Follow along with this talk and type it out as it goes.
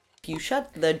If you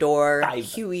shut the door, 5.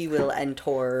 Huey will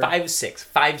enter. 5, 6.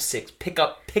 5, 6. Pick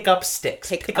up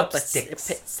sticks. Pick up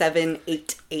sticks. 7,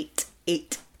 8, 8,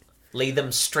 8. Lay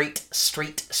them straight.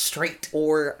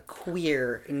 Or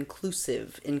queer,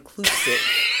 inclusive.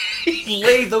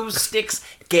 Lay those sticks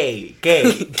gay.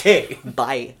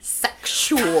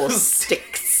 Bisexual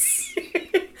sticks.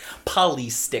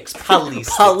 Polysticks.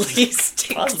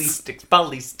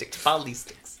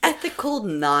 Ethical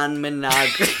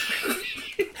non-monogamy.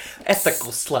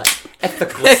 Ethical slut.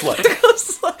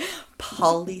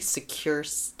 Polysecure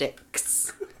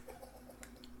sticks.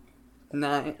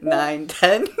 9,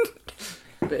 10.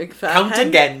 Big fat Count hen.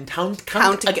 again. Count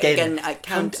again.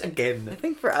 Count again. I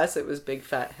think for us it was big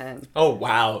fat hen. Oh,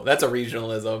 wow. That's a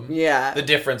regionalism. Yeah. The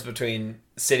difference between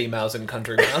city mouse and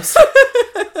country mouse.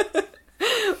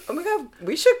 Oh my god,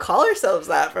 we should call ourselves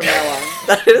that from now on.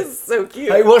 That is so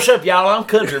cute. Hey, what's up, y'all? I'm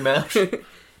country mouse.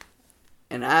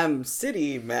 And I'm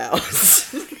city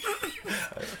mouse.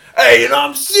 Hey, and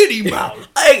I'm city mouse.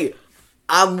 Hey,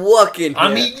 I'm walking here.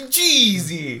 I'm eating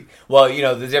cheesy. Well,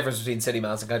 the difference between city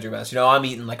mouse and country mouse. I'm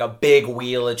eating like a big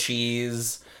wheel of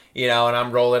cheese, and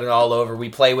I'm rolling it all over. We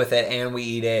play with it and we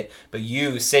eat it. But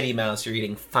you, city mouse, you're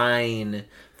eating fine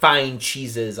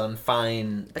cheeses on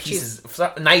fine pieces.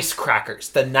 Nice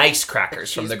crackers. The nice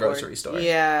crackers from the grocery store.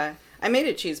 Yeah. I made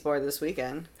a cheese board this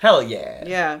weekend. Hell yeah.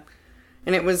 Yeah.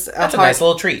 And it was That's a nice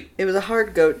little treat. It was a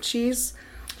hard goat cheese.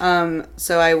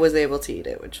 So I was able to eat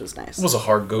it, which was nice. It was a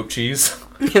hard goat cheese.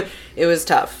 It was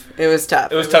tough. It was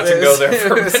touch and go there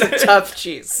for a minute. It was a tough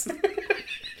cheese.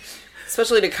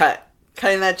 Especially to cut.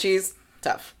 Cutting that cheese,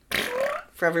 tough.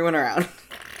 For everyone around.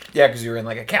 Yeah, because you were in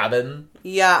like a cabin.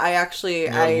 Yeah,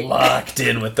 I locked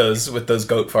in with those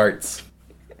goat farts.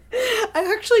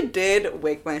 I actually did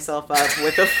wake myself up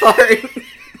with a fart.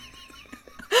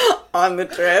 On the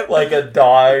trip. Like a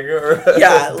dog or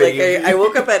yeah, like I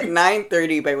woke up at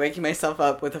 9:30 by waking myself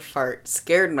up with a fart,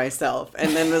 scared myself,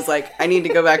 and then was like, I need to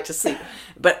go back to sleep.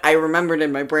 But I remembered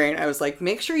in my brain, I was like,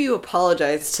 make sure you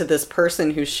apologize to this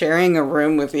person who's sharing a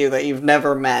room with you that you've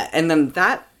never met. And then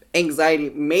that anxiety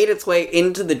made its way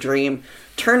into the dream,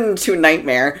 turned into a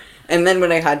nightmare, and then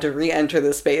when I had to re-enter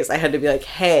the space, I had to be like,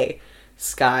 hey,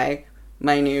 Sky,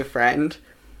 my new friend,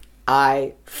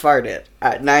 I farted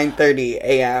at 9:30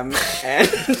 a.m. and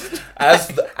as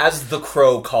the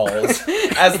crow calls,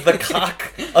 as the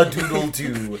cock a doodle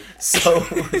doo,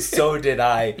 so did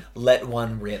I let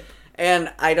one rip.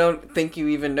 And I don't think you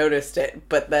even noticed it,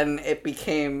 but then it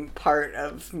became part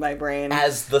of my brain.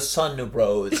 As the sun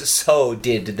rose, so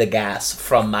did the gas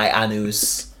from my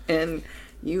anus. And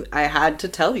I had to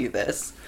tell you this.